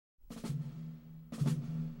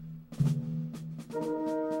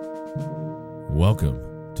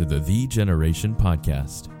Welcome to the Generation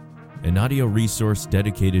Podcast, an audio resource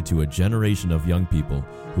dedicated to a generation of young people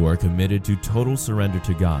who are committed to total surrender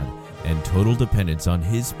to God and total dependence on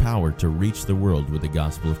His power to reach the world with the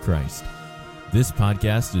gospel of Christ. This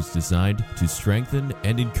podcast is designed to strengthen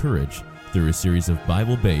and encourage through a series of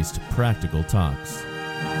Bible-based practical talks.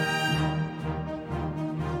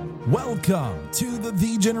 Welcome to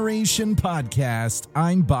the Generation Podcast.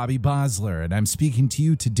 I'm Bobby Bosler, and I'm speaking to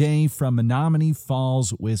you today from Menominee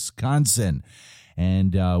Falls, Wisconsin.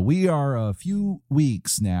 And we are a few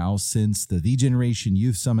weeks now since the Generation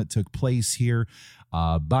Youth Summit took place here.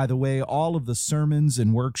 By the way, all of the sermons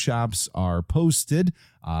and workshops are posted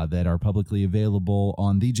that are publicly available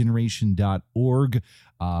on thegeneration.org.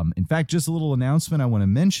 In fact, just a little announcement I want to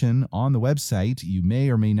mention on the website. You may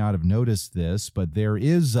or may not have noticed this, but there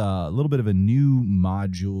is a little bit of a new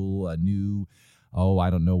module, I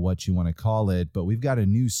don't know what you want to call it, but we've got a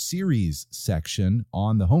new series section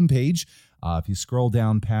on the homepage. If you scroll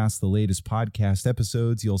down past the latest podcast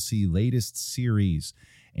episodes, you'll see latest series.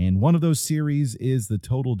 And one of those series is the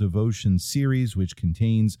Total Devotion series, which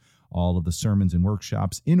contains all of the sermons and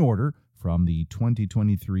workshops in order from the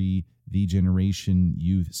 2023 The Generation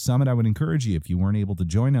Youth Summit. I would encourage you, if you weren't able to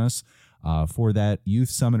join us for that youth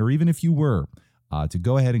summit, or even if you were, to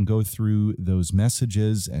go ahead and go through those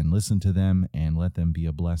messages and listen to them and let them be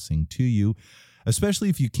a blessing to you. Especially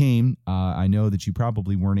if you came, I know that you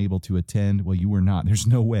probably weren't able to attend. Well, you were not. There's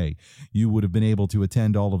no way you would have been able to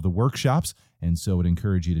attend all of the workshops. And so I would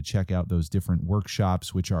encourage you to check out those different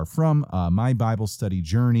workshops, which are from my Bible study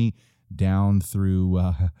journey down through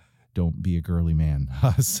Don't Be a Girly Man.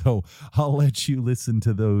 So I'll let you listen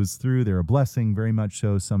to those through. They're a blessing, very much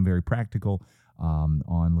so. Some very practical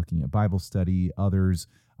on looking at Bible study. Others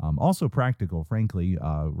also practical, frankly,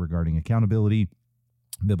 regarding accountability,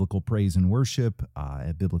 biblical praise and worship,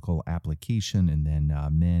 biblical application, and then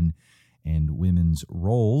men and women's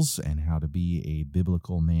roles and how to be a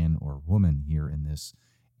biblical man or woman here in this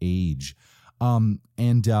age. And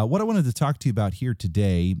what I wanted to talk to you about here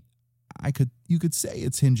today, you could say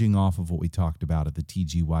it's hinging off of what we talked about at the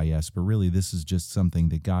TGYS, but really this is just something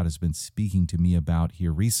that God has been speaking to me about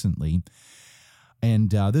here recently.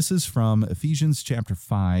 And this is from Ephesians chapter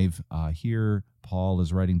 5. Here Paul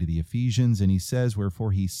is writing to the Ephesians, and he says,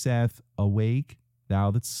 "Wherefore he saith, Awake,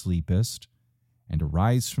 thou that sleepest, and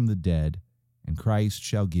arise from the dead, and Christ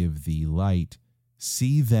shall give thee light.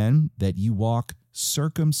 See then that ye walk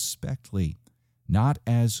circumspectly, not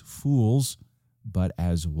as fools, but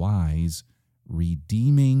as wise,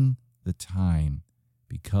 redeeming the time,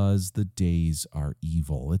 because the days are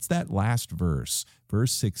evil." It's that last verse,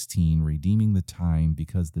 verse 16, redeeming the time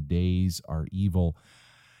because the days are evil.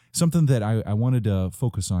 Something that I wanted to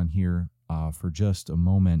focus on here for just a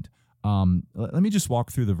moment. Let me just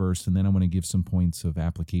walk through the verse, and then I want to give some points of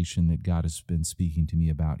application that God has been speaking to me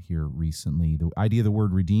about here recently. The idea of the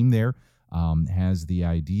word redeem there has the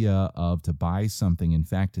idea of to buy something. In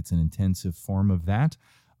fact, it's an intensive form of that.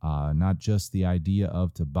 Not just the idea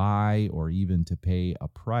of to buy or even to pay a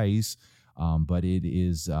price, but it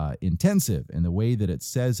is intensive in the way that it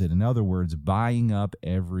says it. In other words, buying up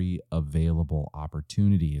every available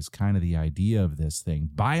opportunity is kind of the idea of this thing.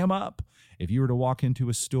 Buy them up. If you were to walk into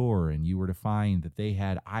a store and you were to find that they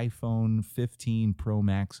had iPhone 15 Pro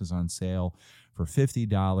Maxes on sale for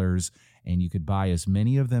 $50 and you could buy as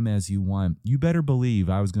many of them as you want, you better believe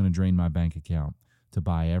I was going to drain my bank account to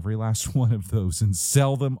buy every last one of those and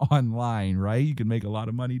sell them online, right? You can make a lot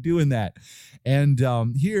of money doing that. And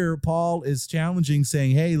here, Paul is challenging,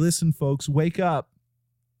 saying, hey, listen, folks, wake up.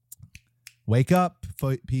 Wake up,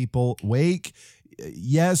 people. Wake.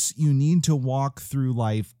 Yes, you need to walk through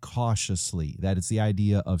life cautiously. That is the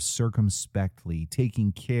idea of circumspectly,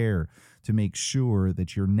 taking care to make sure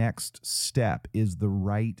that your next step is the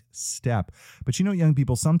right step. But young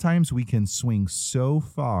people, sometimes we can swing so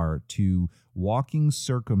far to walking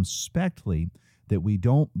circumspectly that we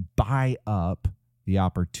don't buy up the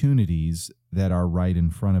opportunities that are right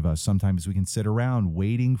in front of us. Sometimes we can sit around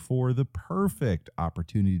waiting for the perfect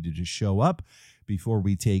opportunity to just show up before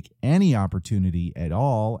we take any opportunity at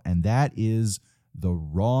all, and that is the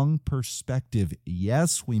wrong perspective.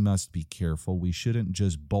 Yes, we must be careful. We shouldn't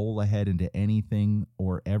just bowl ahead into anything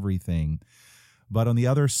or everything. But on the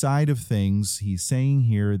other side of things, he's saying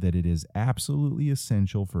here that it is absolutely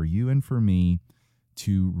essential for you and for me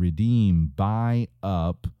to redeem, buy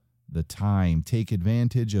up the time, take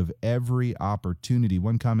advantage of every opportunity.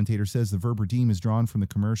 One commentator says the verb redeem is drawn from the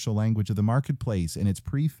commercial language of the marketplace, and its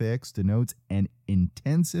prefix denotes an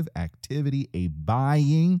intensive activity, a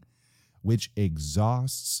buying which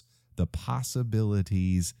exhausts the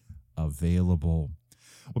possibilities available.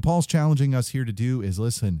 What Paul's challenging us here to do is,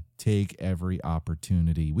 listen, take every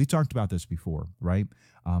opportunity. We talked about this before, right?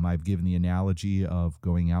 I've given the analogy of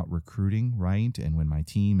going out recruiting, right? And when my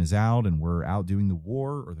team is out and we're out doing the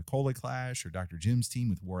war or the Cola Clash or Dr. Jim's team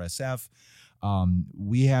with War SF,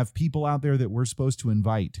 we have people out there that we're supposed to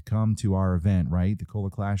invite to come to our event, right? The Cola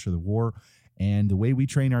Clash or the war. And the way we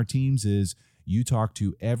train our teams is you talk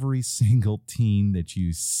to every single team that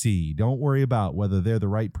you see. Don't worry about whether they're the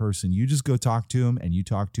right person. You just go talk to them, and you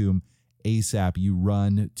talk to them ASAP. You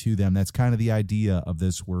run to them. That's kind of the idea of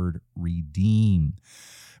this word redeem.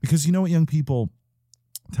 Because you know what, young people?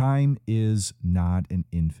 Time is not an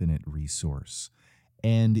infinite resource.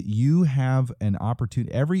 And you have an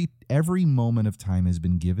opportunity. Every moment of time has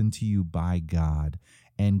been given to you by God.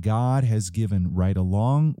 And God has given, right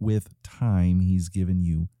along with time, he's given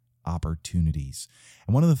you opportunities.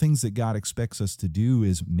 And one of the things that God expects us to do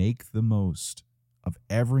is make the most of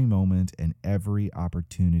every moment and every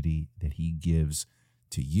opportunity that he gives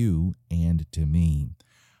to you and to me.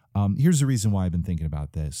 Here's the reason why I've been thinking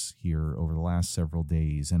about this here over the last several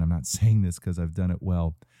days, and I'm not saying this because I've done it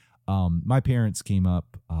well. My parents came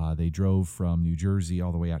up. They drove from New Jersey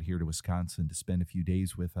all the way out here to Wisconsin to spend a few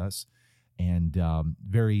days with us. And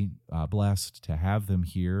very blessed to have them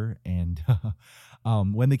here. And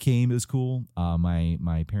when they came, it was cool.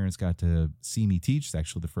 My parents got to see me teach. It's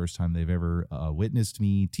actually the first time they've ever witnessed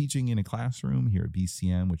me teaching in a classroom here at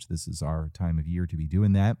BCM, which this is our time of year to be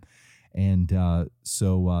doing that. And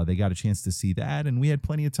so they got a chance to see that. And we had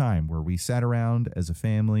plenty of time where we sat around as a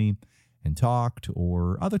family and talked.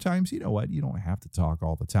 Or other times, you know what? You don't have to talk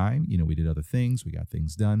all the time. You know, we did other things. We got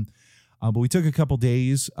things done. But we took a couple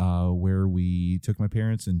days where we took my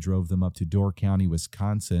parents and drove them up to Door County,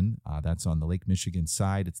 Wisconsin. That's on the Lake Michigan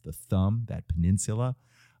side. It's the Thumb, that peninsula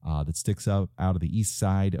that sticks out of the east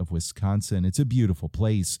side of Wisconsin. It's a beautiful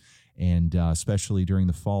place, and especially during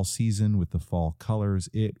the fall season with the fall colors,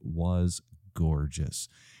 it was gorgeous.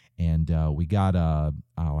 And we got I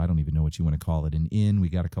don't even know what you want to call it, an inn. We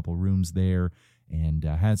got a couple rooms there and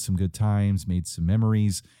had some good times, made some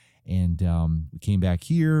memories. And we came back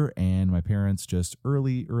here, and my parents just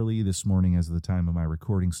early this morning, as of the time of my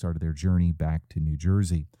recording, started their journey back to New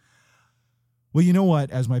Jersey. Well, you know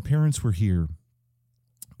what? As my parents were here,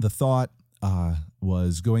 the thought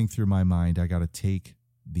was going through my mind, I got to take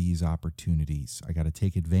these opportunities. I got to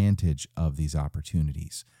take advantage of these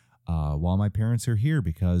opportunities while my parents are here,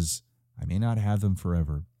 because I may not have them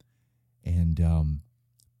forever. And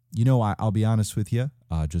you know, I'll be honest with you,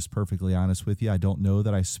 just perfectly honest with you. I don't know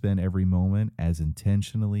that I spent every moment as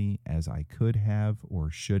intentionally as I could have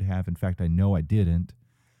or should have. In fact, I know I didn't.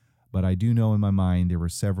 But I do know in my mind there were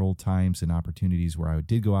several times and opportunities where I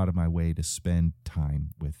did go out of my way to spend time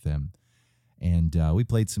with them. And we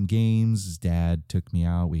played some games. Dad took me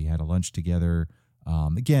out. We had a lunch together.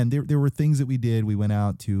 Again, there were things that we did. We went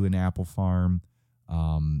out to an apple farm.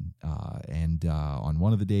 On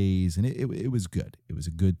one of the days, and it was good. It was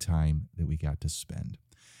a good time that we got to spend.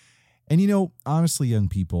 And you know, honestly, young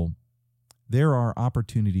people, there are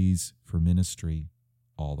opportunities for ministry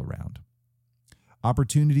all around.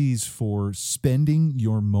 Opportunities for spending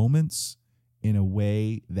your moments in a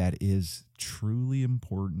way that is truly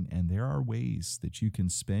important. And there are ways that you can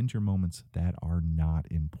spend your moments that are not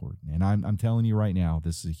important. And I'm telling you right now,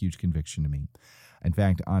 this is a huge conviction to me. In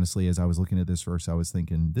fact, honestly, as I was looking at this verse, I was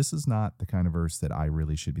thinking, this is not the kind of verse that I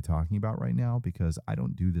really should be talking about right now, because I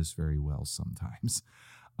don't do this very well sometimes.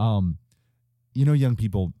 You know, young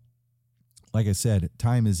people, like I said,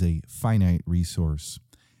 time is a finite resource,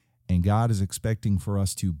 and God is expecting for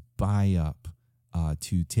us to buy up,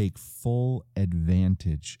 to take full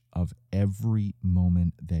advantage of every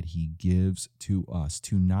moment that he gives to us,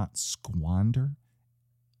 to not squander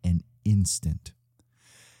an instant.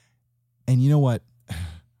 And you know what?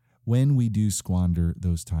 When we do squander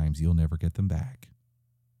those times, you'll never get them back.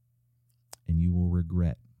 And you will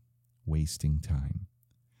regret wasting time.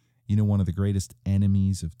 You know, one of the greatest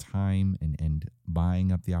enemies of time and buying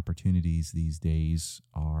up the opportunities these days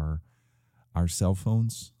are our cell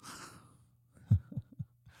phones.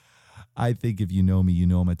 I think if you know me, you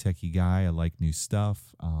know I'm a techie guy. I like new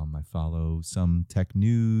stuff. I follow some tech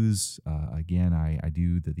news. Again, I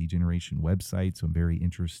do the Generation website, so I'm very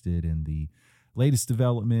interested in the latest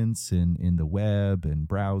developments in the web and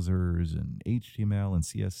browsers and HTML and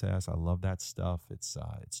CSS. I love that stuff. It's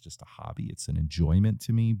just a hobby. It's an enjoyment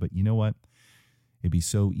to me. But you know what? It'd be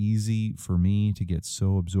so easy for me to get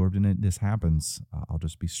so absorbed in it. This happens. I'll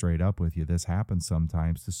just be straight up with you. This happens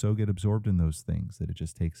sometimes, to so get absorbed in those things that it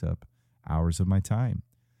just takes up hours of my time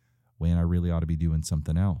when I really ought to be doing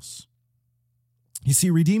something else. You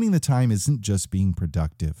see, redeeming the time isn't just being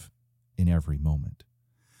productive in every moment.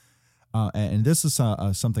 And this is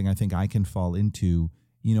something I think I can fall into.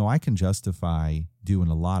 I can justify doing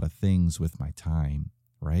a lot of things with my time,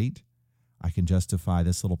 right? I can justify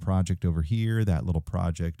this little project over here, that little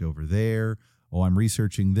project over there. Oh, I'm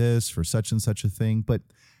researching this for such and such a thing. But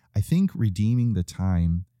I think redeeming the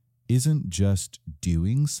time isn't just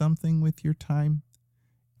doing something with your time.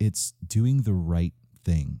 It's doing the right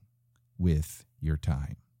thing with your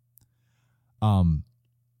time. I'm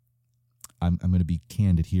going to be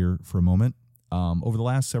candid here for a moment. Over the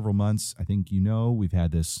last several months, I think we've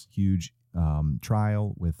had this huge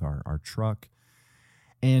trial with our truck.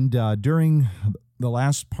 And during the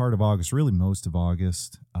last part of August, really most of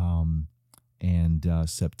August and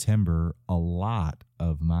September, a lot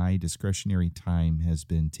of my discretionary time has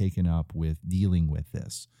been taken up with dealing with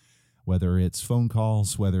this. Whether it's phone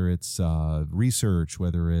calls, whether it's research,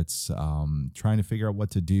 whether it's trying to figure out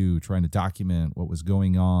what to do, trying to document what was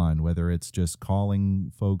going on, whether it's just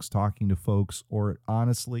calling folks, talking to folks, or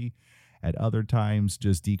honestly, at other times,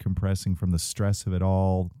 just decompressing from the stress of it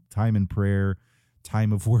all, time in prayer,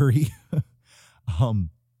 time of worry.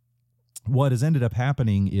 What has ended up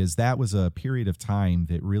happening is that was a period of time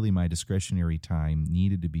that really my discretionary time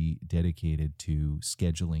needed to be dedicated to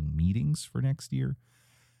scheduling meetings for next year.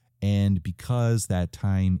 And because that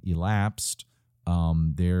time elapsed,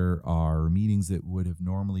 there are meetings that would have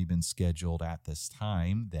normally been scheduled at this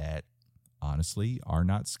time that honestly are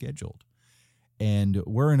not scheduled. And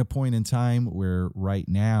we're in a point in time where right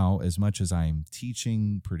now, as much as I'm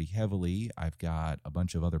teaching pretty heavily, I've got a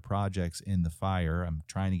bunch of other projects in the fire. I'm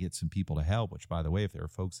trying to get some people to help, which, by the way, if there are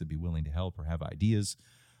folks that'd be willing to help or have ideas,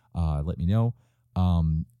 let me know.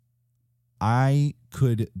 I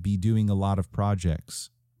could be doing a lot of projects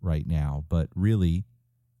right now, but really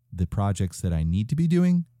the projects that I need to be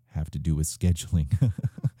doing have to do with scheduling.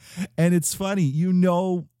 And it's funny,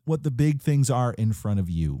 what the big things are in front of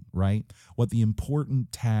you, right? What the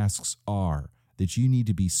important tasks are that you need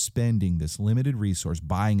to be spending this limited resource,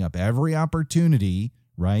 buying up every opportunity,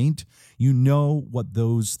 right? You know what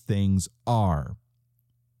those things are.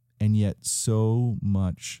 And yet so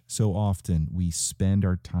often we spend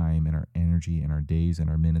our time and our energy and our days and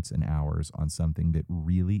our minutes and hours on something that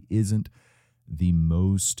really isn't the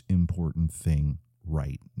most important thing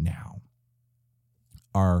right now.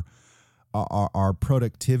 Our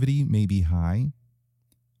productivity may be high,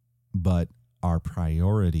 but our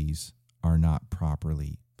priorities are not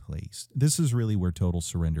properly placed. This is really where total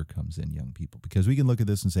surrender comes in, young people, because we can look at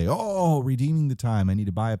this and say, redeeming the time. I need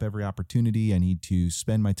to buy up every opportunity. I need to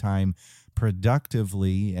spend my time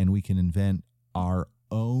productively, and we can invent our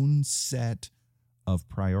own set of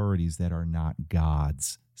priorities that are not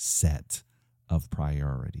God's set of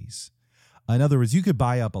priorities. In other words, you could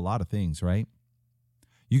buy up a lot of things, right?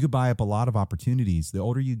 You could buy up a lot of opportunities. The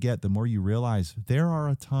older you get, the more you realize there are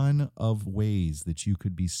a ton of ways that you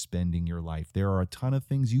could be spending your life. There are a ton of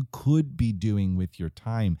things you could be doing with your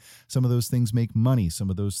time. Some of those things make money. Some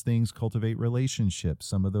of those things cultivate relationships.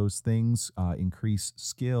 Some of those things increase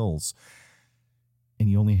skills. And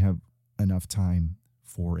you only have enough time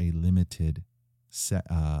for a limited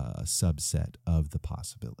subset of the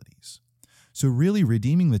possibilities. So really,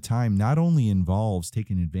 redeeming the time not only involves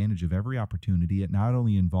taking advantage of every opportunity, it not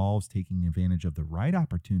only involves taking advantage of the right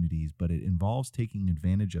opportunities, but it involves taking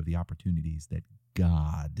advantage of the opportunities that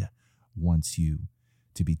God wants you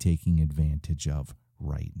to be taking advantage of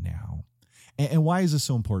right now. And why is this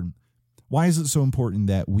so important? Why is it so important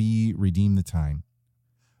that we redeem the time?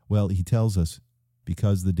 Well, he tells us,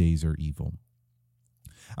 because the days are evil.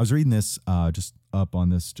 I was reading this, just up on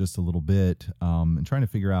this just a little bit, and trying to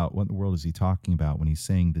figure out what in the world is he talking about when he's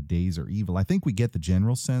saying the days are evil. I think we get the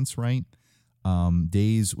general sense, right?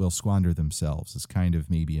 Days will squander themselves is kind of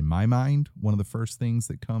maybe in my mind one of the first things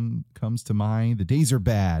that comes to mind. The days are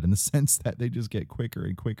bad in the sense that they just get quicker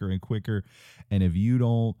and quicker and quicker, and if you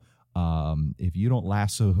don't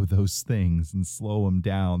lasso those things and slow them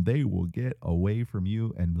down, they will get away from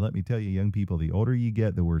you. And let me tell you, young people, the older you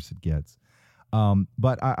get, the worse it gets.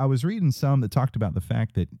 But I was reading some that talked about the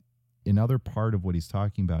fact that another part of what he's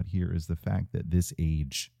talking about here is the fact that this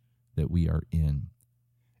age that we are in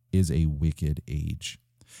is a wicked age.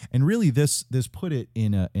 And really this put it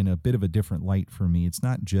in a bit of a different light for me. It's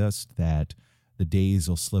not just that the days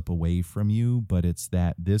will slip away from you, but it's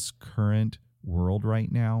that this current world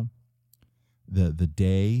right now, the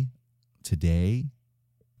day today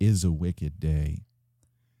is a wicked day.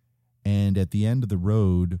 And at the end of the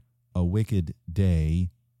road, a wicked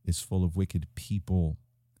day is full of wicked people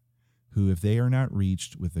who, if they are not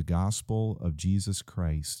reached with the gospel of Jesus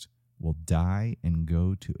Christ, will die and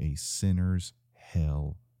go to a sinner's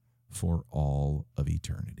hell for all of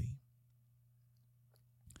eternity.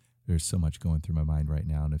 There's so much going through my mind right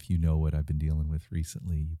now, and if you know what I've been dealing with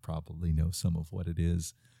recently, you probably know some of what it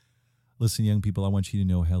is. Listen, young people, I want you to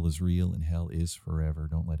know hell is real and hell is forever.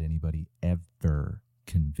 Don't let anybody ever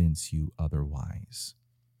convince you otherwise.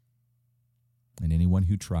 And anyone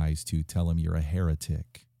who tries to, tell them you're a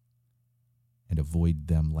heretic and avoid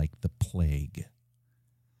them like the plague.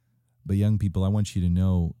 But young people, I want you to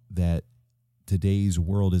know that today's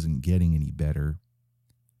world isn't getting any better.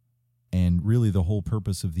 And really the whole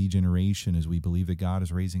purpose of the generation is we believe that God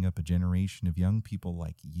is raising up a generation of young people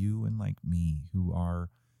like you and like me who are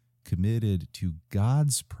committed to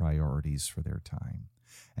God's priorities for their time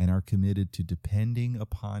and are committed to depending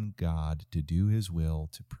upon God to do his will,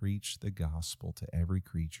 to preach the gospel to every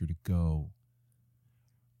creature, to go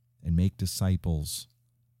and make disciples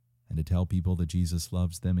and to tell people that Jesus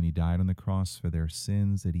loves them and he died on the cross for their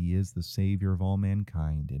sins, that he is the Savior of all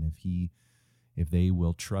mankind. And if they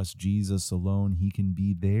will trust Jesus alone, he can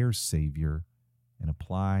be their Savior and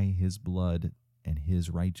apply his blood and his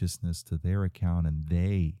righteousness to their account, and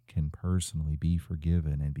they can personally be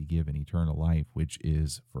forgiven and be given eternal life, which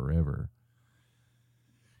is forever.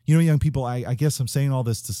 You know, young people, I guess I'm saying all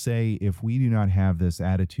this to say, if we do not have this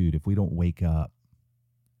attitude, if we don't wake up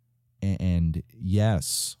and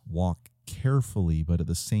yes, walk carefully, but at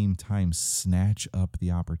the same time snatch up the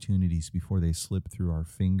opportunities before they slip through our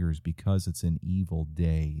fingers, because it's an evil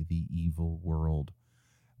day, the evil world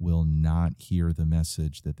will not hear the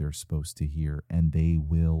message that they're supposed to hear, and they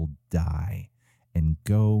will die and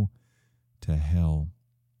go to hell.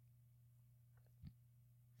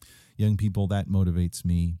 Young people, that motivates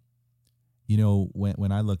me. You know,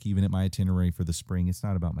 when I look even at my itinerary for the spring, it's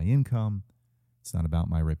not about my income. It's not about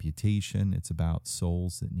my reputation. It's about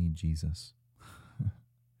souls that need Jesus.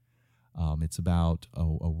 It's about a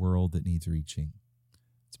world that needs reaching.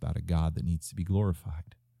 It's about a God that needs to be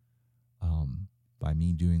glorified by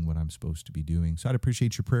me doing what I'm supposed to be doing. So I'd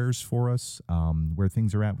appreciate your prayers for us. Where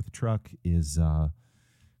things are at with the truck is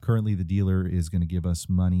currently the dealer is going to give us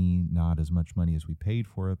money, not as much money as we paid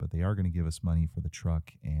for it, but they are going to give us money for the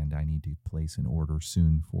truck, and I need to place an order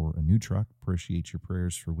soon for a new truck. Appreciate your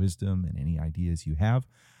prayers for wisdom and any ideas you have.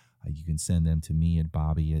 You can send them to me at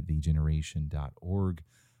bobby@thegeneration.org.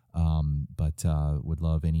 But would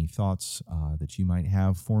love any thoughts that you might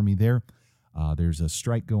have for me there. There's a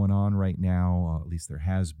strike going on right now, at least there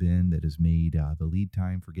has been, that has made the lead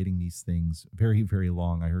time for getting these things very, very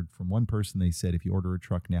long. I heard from one person, they said if you order a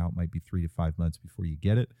truck now, it might be 3 to 5 months before you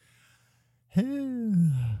get it.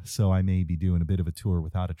 So I may be doing a bit of a tour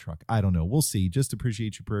without a truck. I don't know. We'll see. Just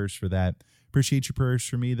appreciate your prayers for that. Appreciate your prayers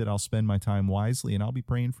for me that I'll spend my time wisely, and I'll be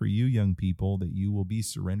praying for you, young people, that you will be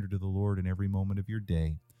surrendered to the Lord in every moment of your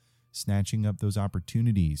day, snatching up those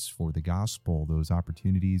opportunities for the gospel, those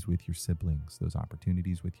opportunities with your siblings, those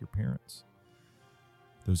opportunities with your parents,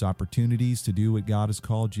 those opportunities to do what God has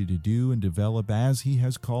called you to do and develop as he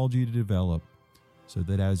has called you to develop, so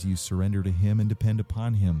that as you surrender to him and depend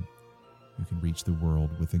upon him, you can reach the world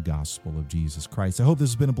with the gospel of Jesus Christ. I hope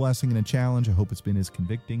this has been a blessing and a challenge. I hope it's been as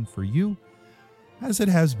convicting for you as it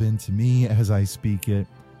has been to me as I speak it.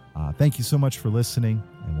 Thank you so much for listening,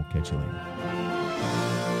 and we'll catch you later.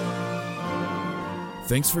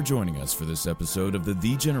 Thanks for joining us for this episode of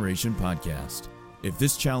the Generation Podcast. If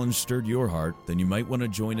this challenge stirred your heart, then you might want to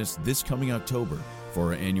join us this coming October for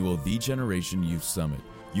our annual The Generation Youth Summit.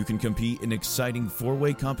 You can compete in exciting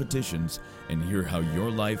 4-way competitions and hear how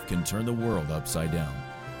your life can turn the world upside down.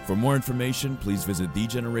 For more information, please visit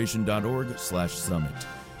thegeneration.org/summit.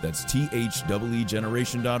 That's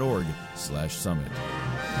THEEgeneration.org/summit.